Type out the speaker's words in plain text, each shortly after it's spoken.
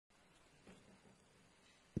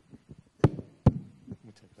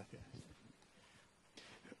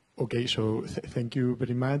Okay, so thank you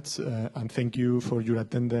very much, and thank you for your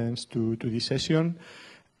attendance to this session.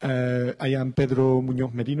 I am Pedro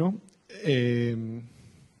Muñoz-Merino.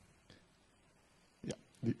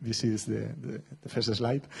 This is the first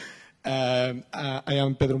slide. I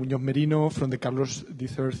am Pedro Muñoz-Merino from the Carlos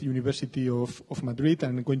III University of Madrid.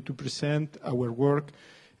 I'm going to present our work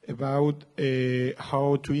about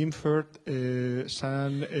how to infer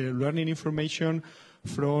some learning information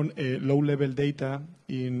from low-level data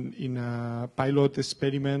in a pilot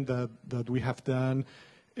experiment that we have done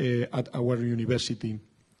at our university.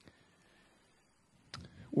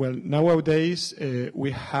 Well, nowadays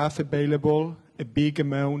we have available a big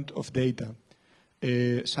amount of data.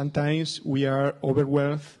 Sometimes we are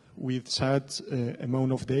overwhelmed with such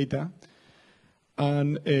amount of data,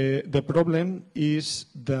 and the problem is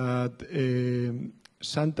that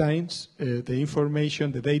sometimes the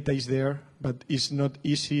information, the data is there, but it's not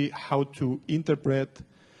easy how to interpret,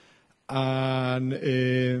 and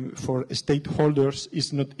for stakeholders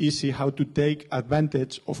it's not easy how to take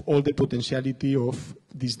advantage of all the potentiality of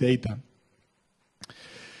this data.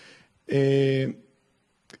 When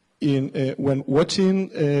watching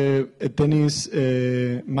a tennis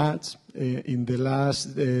match in the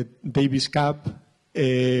last Davis Cup,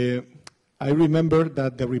 I remember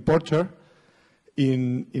that the reporter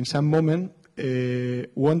in some moment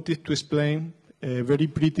wanted to explain a very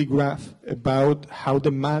pretty graph about how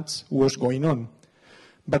the match was going on.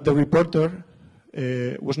 But the reporter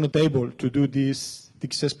was not able to do this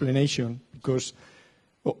explanation because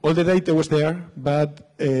all the data was there,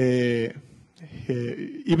 but even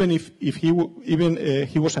if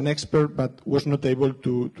he was an expert, but was not able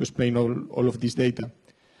to explain all of this data.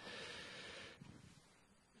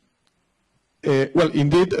 Well,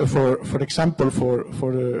 indeed, for example,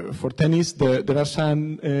 for tennis, there are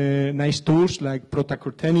some nice tools like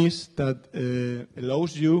Protocol Tennis that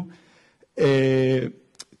allows you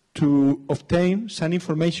to obtain some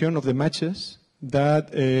information of the matches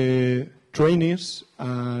that trainers,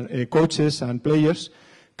 coaches, and players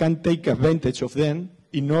can take advantage of them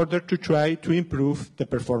in order to try to improve the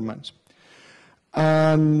performance.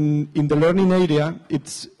 And in the learning area,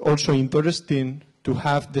 it's also interesting to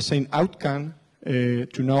have the same outcome,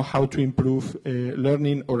 to know how to improve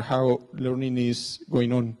learning or how learning is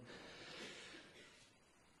going on.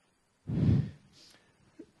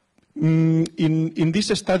 In this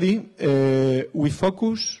study, we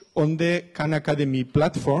focus on the Khan Academy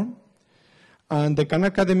platform. And the Khan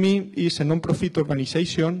Academy is a non-profit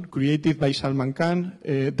organization created by Salman Khan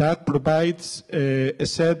that provides a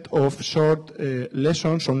set of short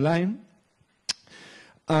lessons online.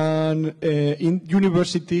 And in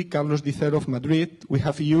University Carlos III of Madrid, we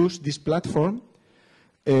have used this platform.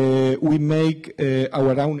 We make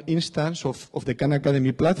our own instance of the Khan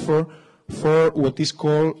Academy platform for what is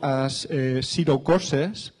called as zero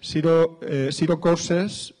courses. Zero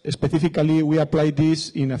courses, specifically we apply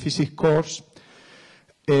this in a physics course,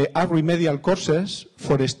 are remedial courses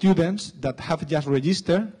for students that have just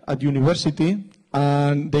registered at university,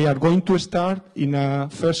 and they are going to start in a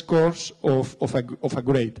first course of a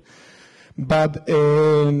grade. But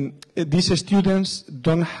these students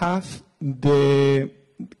don't have the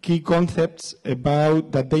key concepts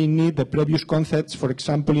about that they need the previous concepts, for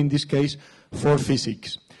example, in this case, for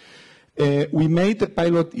physics. We made a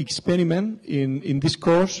pilot experiment in this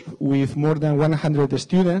course with more than 100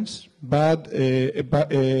 students, but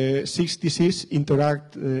 66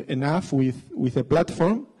 interact enough with the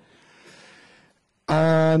platform.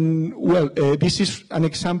 And, well, this is an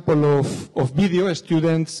example of video.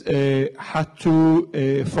 Students had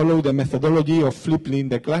to follow the methodology of flipping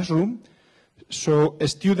the classroom. So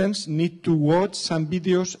students need to watch some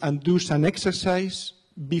videos and do some exercise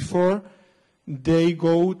before they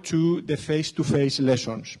go to the face-to-face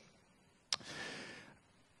lessons.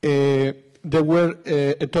 There were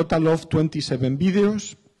a total of 27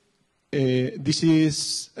 videos. This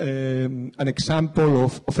is an example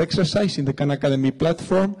of exercise in the Khan Academy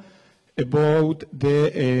platform about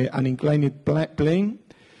an inclined plane.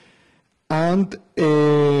 And,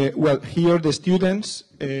 well, here the students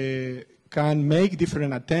can make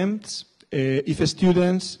different attempts. If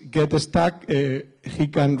students get stuck, he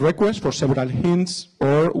can request for several hints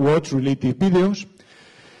or watch related videos.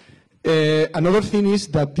 Another thing is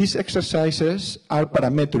that these exercises are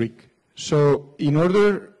parametric. So in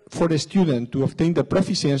order for a student to obtain the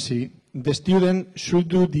proficiency, the student should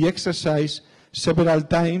do the exercise several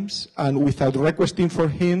times and without requesting for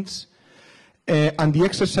hints. And the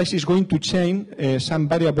exercise is going to change some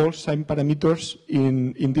variables, some parameters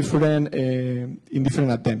in different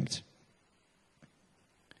attempts.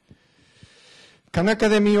 Khan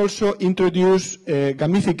Academy also introduced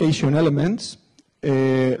gamification elements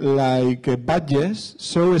like badges,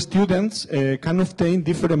 so students can obtain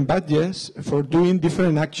different badges for doing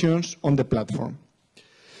different actions on the platform.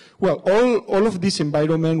 Well, all of this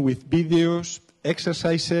environment with videos,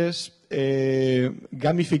 exercises,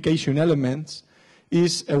 gamification elements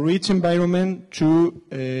is a rich environment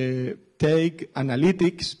to take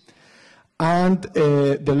analytics, and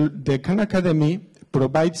the Khan Academy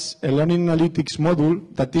provides a learning analytics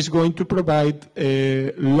module that is going to provide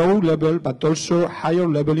low-level but also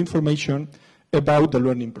higher-level information about the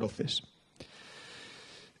learning process.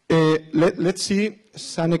 Let's see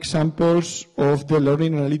some examples of the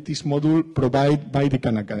learning analytics module provided by the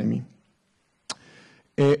Khan Academy.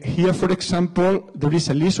 Here, for example, there is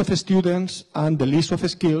a list of students and the list of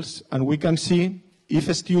skills, and we can see if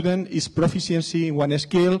a student is proficiency in one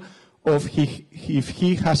skill, or if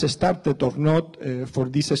he has started or not for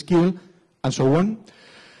this skill, and so on.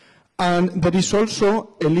 And there is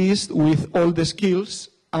also a list with all the skills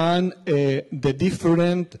and the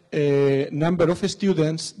different number of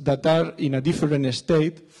students that are in a different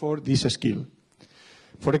state for this skill.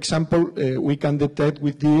 For example, we can detect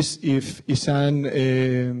with this if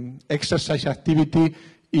an exercise activity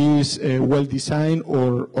is well designed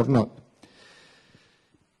or not.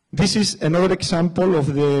 This is another example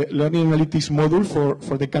of the learning analytics module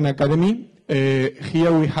for the Khan Academy.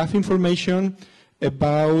 Here we have information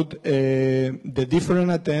about the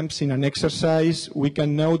different attempts in an exercise. We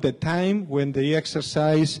can know the time when the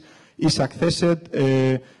exercise is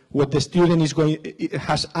accessed, what the student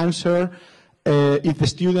has answered, if the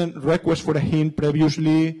student requests for a hint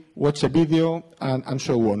previously, watched a video, and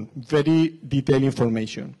so on. Very detailed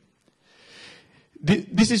information.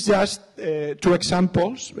 This is just two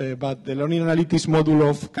examples, but the learning analytics module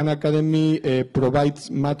of Khan Academy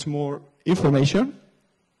provides much more information.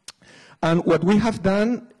 And what we have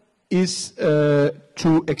done is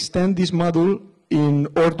to extend this module in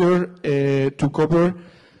order to cover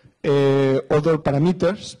other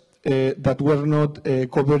parameters that were not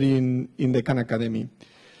covered in the Khan Academy.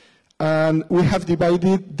 And we have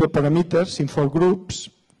divided the parameters in 4 groups: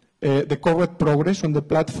 the correct progress on the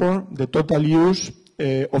platform, the total use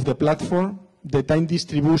of the platform, the time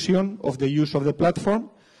distribution of the use of the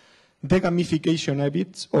platform, the gamification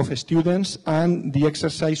habits of students, and the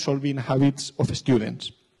exercise solving habits of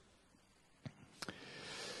students.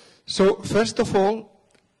 So first of all,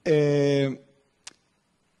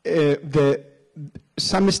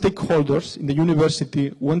 some stakeholders in the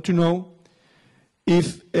university want to know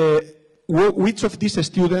if which of these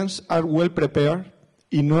students are well prepared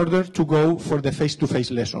in order to go for the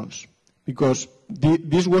face-to-face lessons, because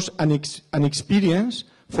this was an experience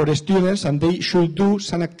for the students, and they should do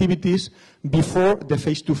some activities before the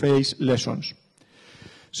face-to-face lessons.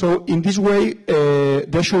 So in this way,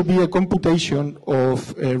 there should be a computation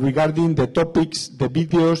of regarding the topics, the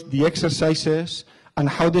videos, the exercises, and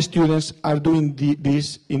how the students are doing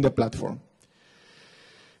this in the platform.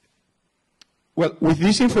 Well, with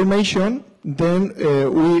this information, then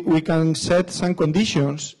we can set some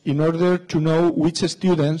conditions in order to know which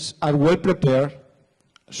students are well prepared,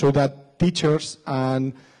 so that teachers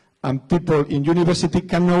and people in university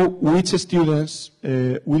can know which students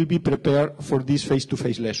will be prepared for these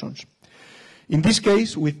face-to-face lessons. In this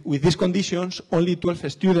case, with these conditions, only 12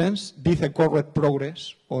 students did a correct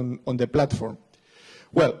progress on the platform.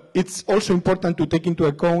 Well, it's also important to take into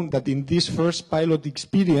account that in this first pilot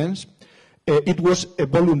experience, it was a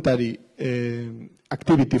voluntary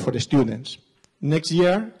activity for the students. Next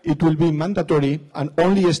year, it will be mandatory, and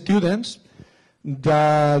only students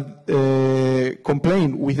that comply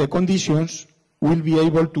with the conditions will be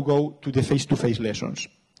able to go to the face-to-face lessons.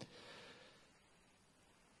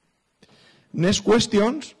 Next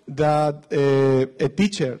question that a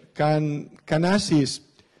teacher can ask is,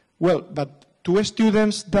 well, but 2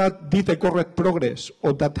 students that did a correct progress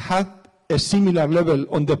or that had a similar level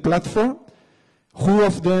on the platform, who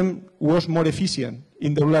of them was more efficient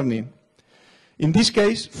in their learning? In this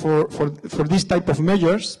case, for this type of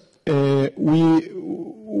measures, we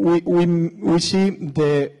see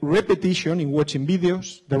the repetition in watching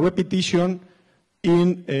videos, the repetition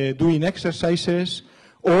in doing exercises,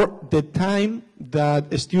 or the time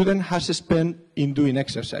that a student has spent in doing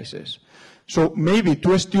exercises. So maybe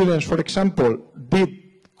 2 students, for example, did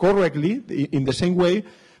correctly in the same way,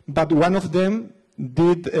 but one of them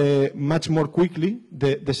did much more quickly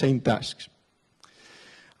the same tasks.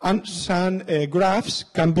 And some graphs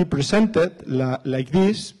can be presented like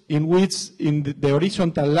this, in which in the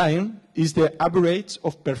horizontal line is the average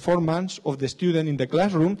of performance of the student in the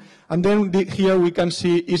classroom, and then here we can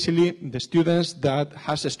see easily the students that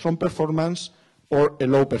has a strong performance or a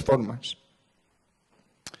low performance.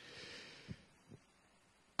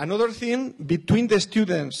 Another thing, between the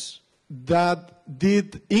students that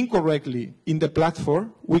did incorrectly in the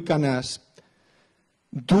platform, we can ask,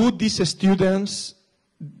 did these students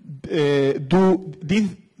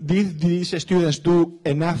do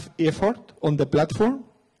enough effort on the platform,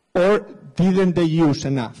 or didn't they use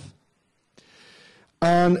enough?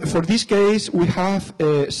 And for this case, we have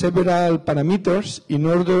several parameters in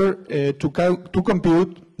order to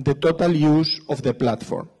compute the total use of the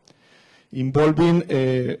platform, involving,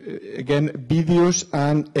 again, videos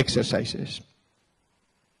and exercises.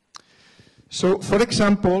 So, for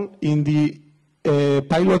example, in the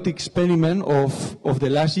pilot experiment of the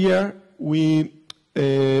last year, we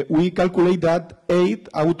calculate that 8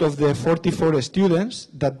 out of the 44 students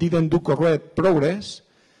that didn't do correct progress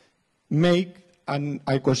make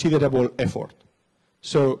a considerable effort.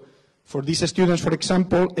 So, for these students, for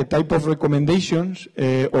example, a type of recommendations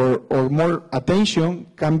or more attention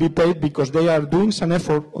can be paid because they are doing some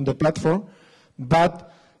effort on the platform,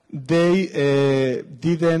 but they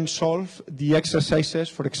didn't solve the exercises,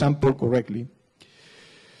 for example, correctly.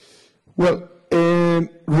 Well,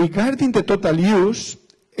 regarding the total use,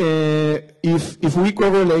 if we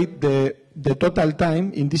correlate the total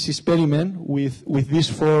time in this experiment with these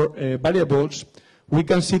 4 variables, we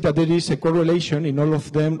can see that there is a correlation in all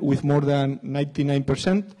of them with more than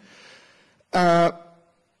 99%.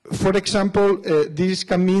 For example, this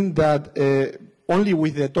can mean that only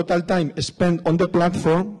with the total time spent on the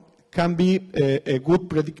platform can be a good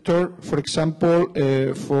predictor, for example,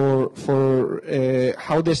 for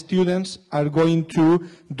how the students are going to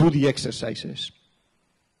do the exercises.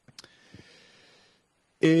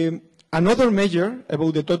 Another measure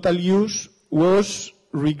about the total use was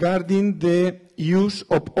regarding the use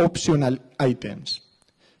of optional items.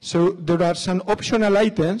 So there are some optional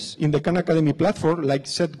items in the Khan Academy platform, like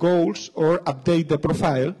set goals or update the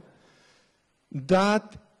profile,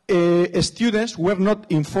 that students were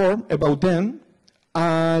not informed about them,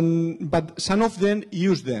 but some of them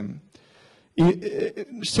used them.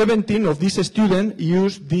 17 of these students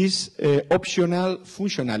used this optional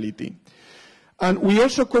functionality. And we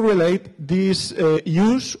also correlate this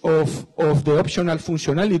use of the optional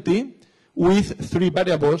functionality with 3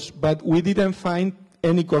 variables, but we didn't find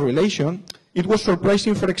any correlation. It was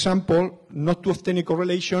surprising, for example, not to obtain a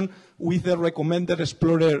correlation with the recommended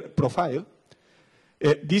explorer profile.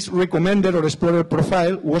 This recommended or explorer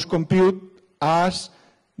profile was computed as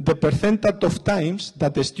the percentage of times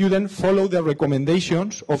that the student followed the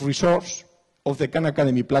recommendations of resource of the Khan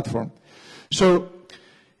Academy platform. So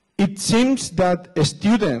it seems that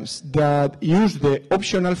students that use the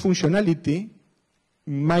optional functionality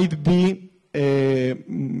might be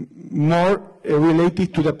more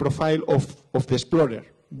related to the profile of the explorer,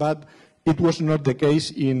 but it was not the case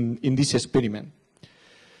in this experiment.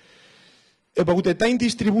 About the time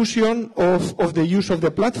distribution of the use of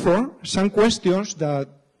the platform, some questions that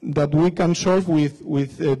we can solve with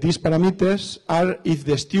these parameters are if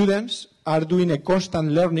the students are doing a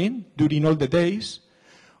constant learning during all the days,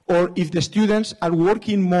 or if the students are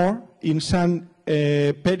working more in some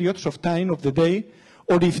periods of time of the day,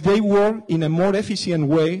 or if they work in a more efficient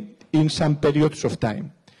way in some periods of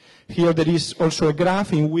time. Here there is also a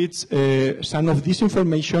graph in which some of this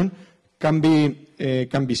information can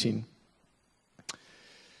be seen.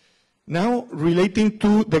 Now, relating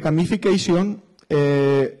to the gamification,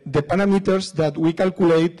 the parameters that we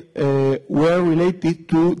calculate were related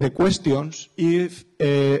to the questions if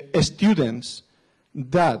students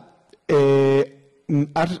that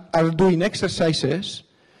are doing exercises,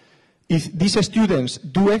 if these students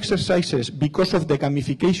do exercises because of the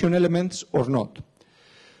gamification elements or not.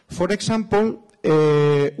 For example,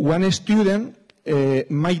 one student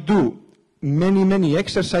might do many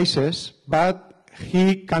exercises, but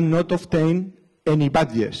he cannot obtain any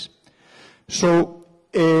badges. So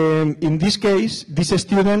in this case, this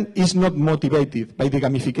student is not motivated by the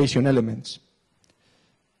gamification elements.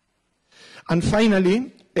 And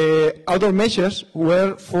finally, other measures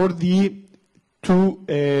were for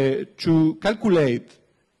to calculate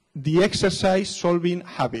the exercise solving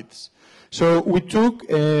habits. So we took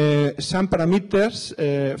some parameters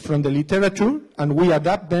from the literature and we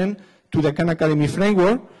adapt them to the Khan Academy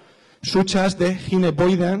framework, such as the hint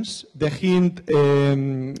avoidance, the hint,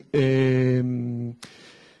 the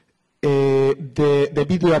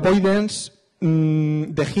video avoidance,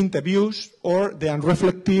 the hint abuse, or the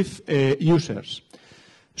unreflective users.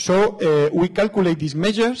 So we calculate these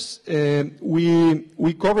measures,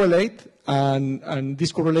 we correlate, and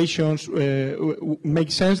these correlations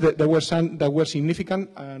make sense that there were some that were significant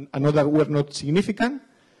and others were not significant.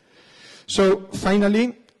 So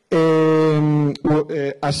finally,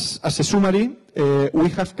 as a summary, we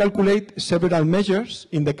have calculated several measures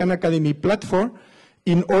in the Khan Academy platform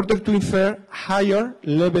in order to infer higher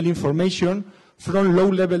level information from low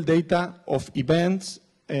level data of events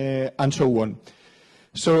and so on.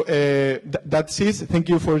 So that's it. Thank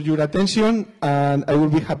you for your attention, and I will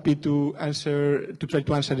be happy to try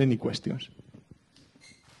to answer any questions.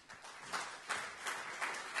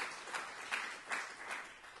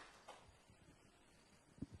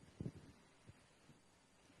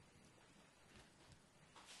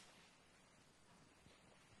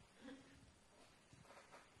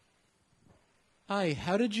 Hi,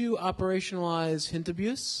 how did you operationalize hint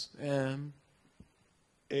abuse?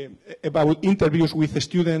 About interviews with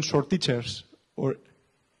students or teachers, or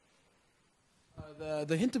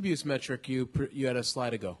the hint abuse metric you had a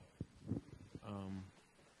slide ago.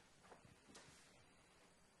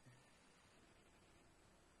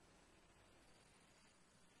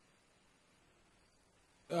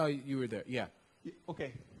 Oh, you were there, yeah.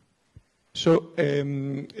 Okay. So,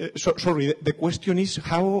 sorry, the question is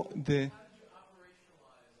how the...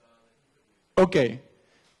 Okay,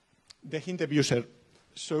 the hint abuser.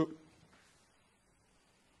 So,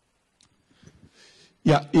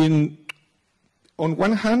 yeah, on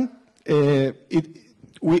one hand,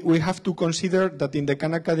 we have to consider that in the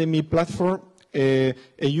Khan Academy platform, a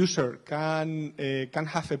user can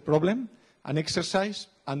have a problem, an exercise,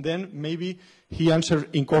 and then maybe he answered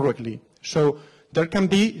incorrectly. So there can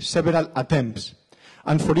be several attempts.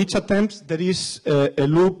 And for each attempt, there is a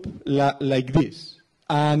loop like this.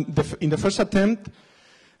 And in the first attempt,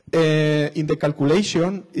 in the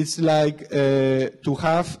calculation, it's like to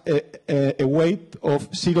have a weight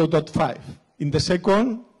of 0.5. In the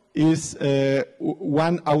second is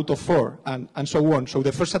 1 out of 4, and so on. So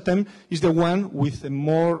the first attempt is the one with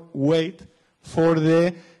more weight for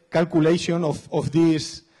the calculation of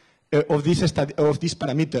these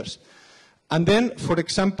parameters. And then, for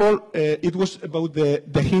example, it was about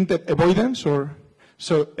the hint avoidance,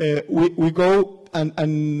 so we go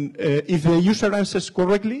and if the user answers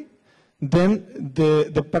correctly, then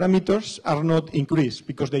the parameters are not increased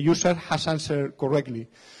because the user has answered correctly.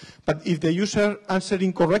 But if the user answered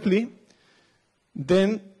incorrectly,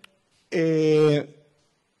 then it's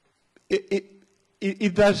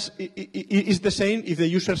the same if the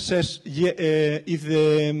user says if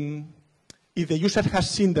the user has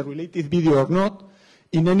seen the related video or not.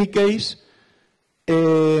 In any case,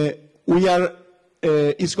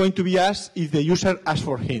 it's going to be asked if the user asks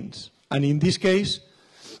for hints. And in this case,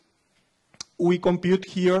 we compute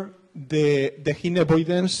here the hint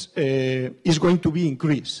avoidance is going to be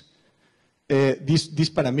increased, this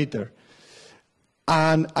parameter.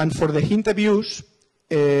 And for the hint abuse,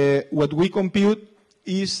 what we compute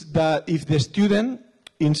is that if the student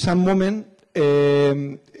in some moment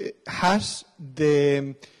has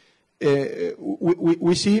the,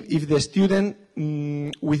 we see if the student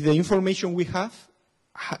with the information we have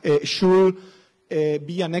should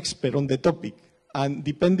be an expert on the topic. And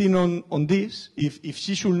depending on this, if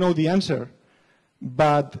she should know the answer,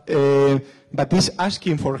 but is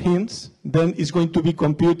asking for hints, then it's going to be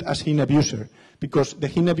computed as hint abuser. Because the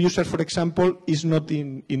hint abuser, for example, is not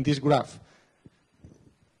in this graph.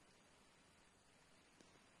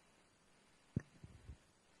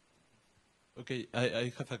 Okay,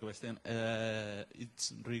 I have a question.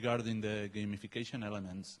 It's regarding the gamification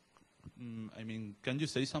elements. I mean, can you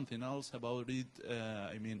say something else about it?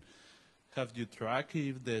 I mean, have you tracked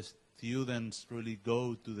if the students really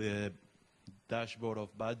go to the dashboard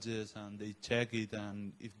of badges and they check it,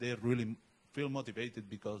 and if they really feel motivated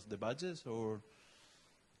because the badges, or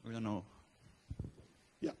I don't know?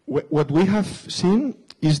 Yeah. What we have seen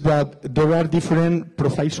is that there are different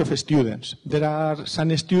profiles of students. There are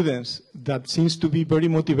some students that seems to be very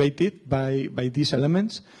motivated by these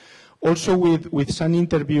elements. Also with some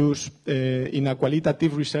interviews in a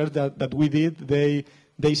qualitative research that we did, they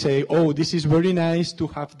say, oh, this is very nice to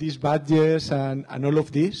have these badges and all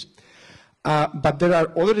of this. But there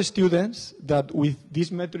are other students that with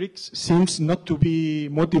these metrics seems not to be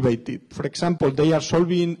motivated. For example, they are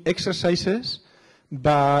solving exercises,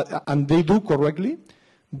 and they do correctly,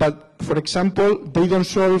 but for example, they don't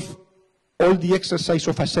solve all the exercise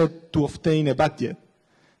of a set to obtain a budget.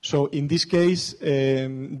 So in this case,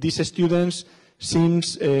 these students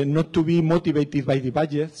seems not to be motivated by the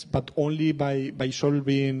budgets, but only by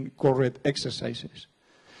solving correct exercises.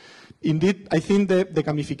 Indeed, I think the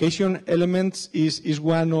gamification elements is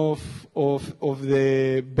one of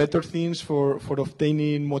the better things for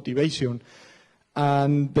obtaining motivation.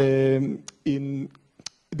 And in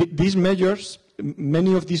these measures,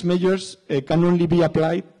 many of these measures can only be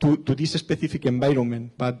applied to this specific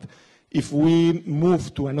environment. But if we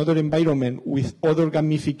move to another environment with other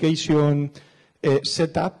gamification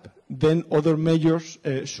setup, then other measures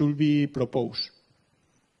should be proposed.